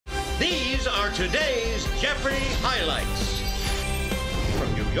These are today's Jeopardy highlights.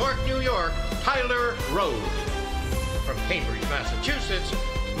 From New York, Tyler Rhode. From Cambridge, Massachusetts,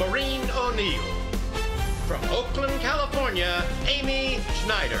 Maureen O'Neil. From Oakland, California, Amy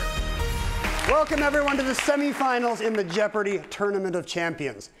Schneider. Welcome everyone to the semifinals in the Jeopardy Tournament of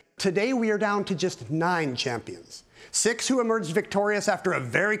Champions. Today we are down to just 9 champions. 6 who emerged victorious after a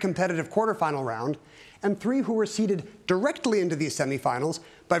very competitive quarterfinal round, and 3 who were seeded directly into these semifinals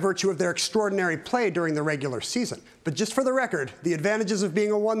by virtue of their extraordinary play during the regular season. But just for the record, the advantages of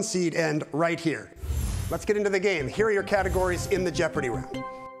being a 1 seed end right here. Let's get into the game. Here are your categories in the Jeopardy round.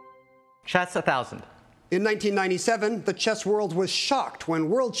 Chess 1000. In 1997, the chess world was shocked when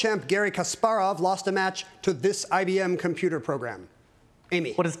world champ Garry Kasparov lost a match to this IBM computer program.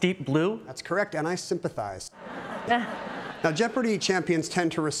 Amy. What is Deep Blue? That's correct, and I sympathize. Now, Jeopardy champions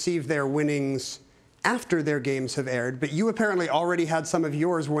tend to receive their winnings after their games have aired, but you apparently already had some of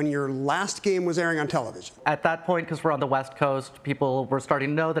yours when your last game was airing on television. At that point, because we're on the West Coast, people were starting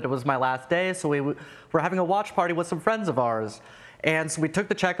to know that it was my last day, so we were having a watch party with some friends of ours. And so we took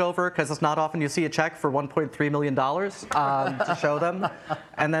the check over, because it's not often you see a check for $1.3 million to show them.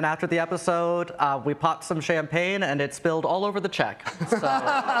 And then after the episode, we popped some champagne, and it spilled all over the check. So,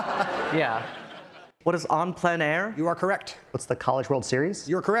 yeah. What is En Plein Air? You are correct. What's the College World Series?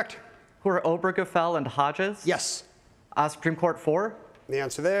 You're correct. Who are Obergefell and Hodges? Yes. Supreme Court 4? The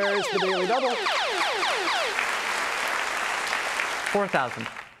answer there is the Daily Double. 4,000.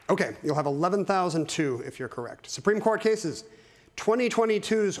 Okay, you'll have 11,002 if you're correct. Supreme Court cases.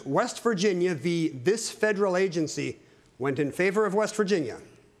 2022's West Virginia v. This Federal Agency went in favor of West Virginia.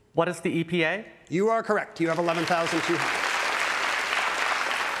 What is the EPA? You are correct. You have 11,200.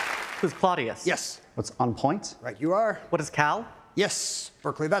 Who's Claudius? Yes. What's On Point? Right, you are. What is Cal? Yes,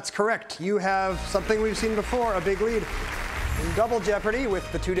 Berkeley, that's correct. You have something we've seen before, a big lead. In Double Jeopardy with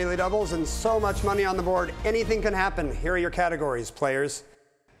the 2 daily doubles and so much money on the board, anything can happen. Here are your categories, players.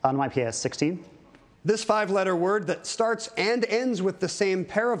 On my PS 16. This 5-letter word that starts and ends with the same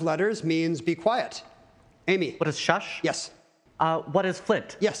pair of letters means be quiet. Amy. What is shush? Yes. What is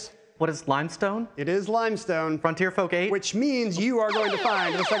flint? Yes. What is limestone? It is limestone. Frontier Folk 8? Which means you are going to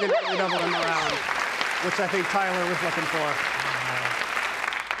find the second daily double in the round, which I think Tyler was looking for.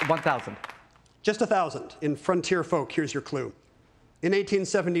 1,000. Just 1,000 in Frontier Folk. Here's your clue. In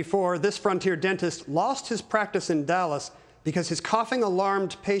 1874, this frontier dentist lost his practice in Dallas because his coughing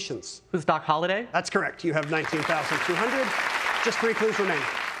alarmed patients. Who's Doc Holliday? That's correct. You have 19,200. Just 3 clues remain.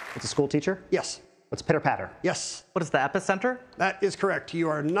 What's a school teacher? Yes. What's Pitter Patter? Yes. What is the epicenter? That is correct. You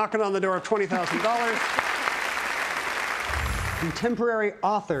are knocking on the door of $20,000. Contemporary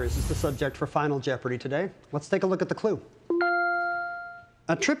authors is the subject for Final Jeopardy today. Let's take a look at the clue.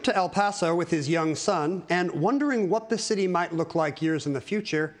 A trip to El Paso with his young son and wondering what the city might look like years in the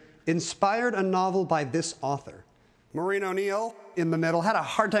future inspired a novel by this author. Maureen O'Neil, in the middle, had a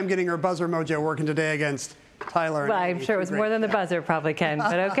hard time getting her buzzer mojo working today against Tyler. Well, I'm sure it was more than the buzzer probably, Ken,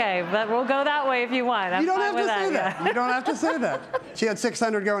 but okay. But we'll go that way if you want. I'm you don't fine have with to say that. Yeah. You don't have to say that. She had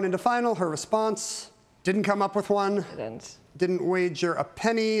 600 going into final. Her response didn't come up with one. Didn't wager a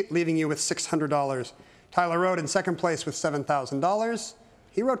penny, leaving you with $600. Tyler Rhode in second place with $7,000.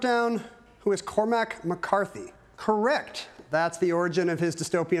 He wrote down, who is Cormac McCarthy? Correct. That's the origin of his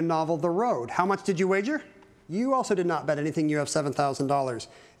dystopian novel, The Road. How much did you wager? You also did not bet anything. You have $7,000.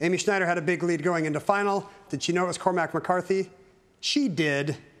 Amy Schneider had a big lead going into final. Did she know it was Cormac McCarthy? She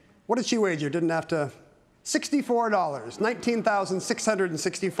did. What did she wager? Didn't have to. $64.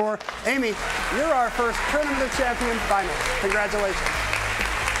 19,664. Amy, you're our first Tournament of Champions final. Congratulations.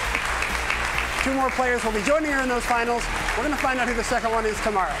 2 more players will be joining her in those finals. We're going to find out who the second one is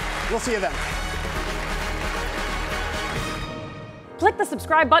tomorrow. We'll see you then. Click the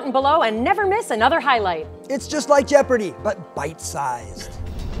subscribe button below and never miss another highlight. It's just like Jeopardy, but bite-sized.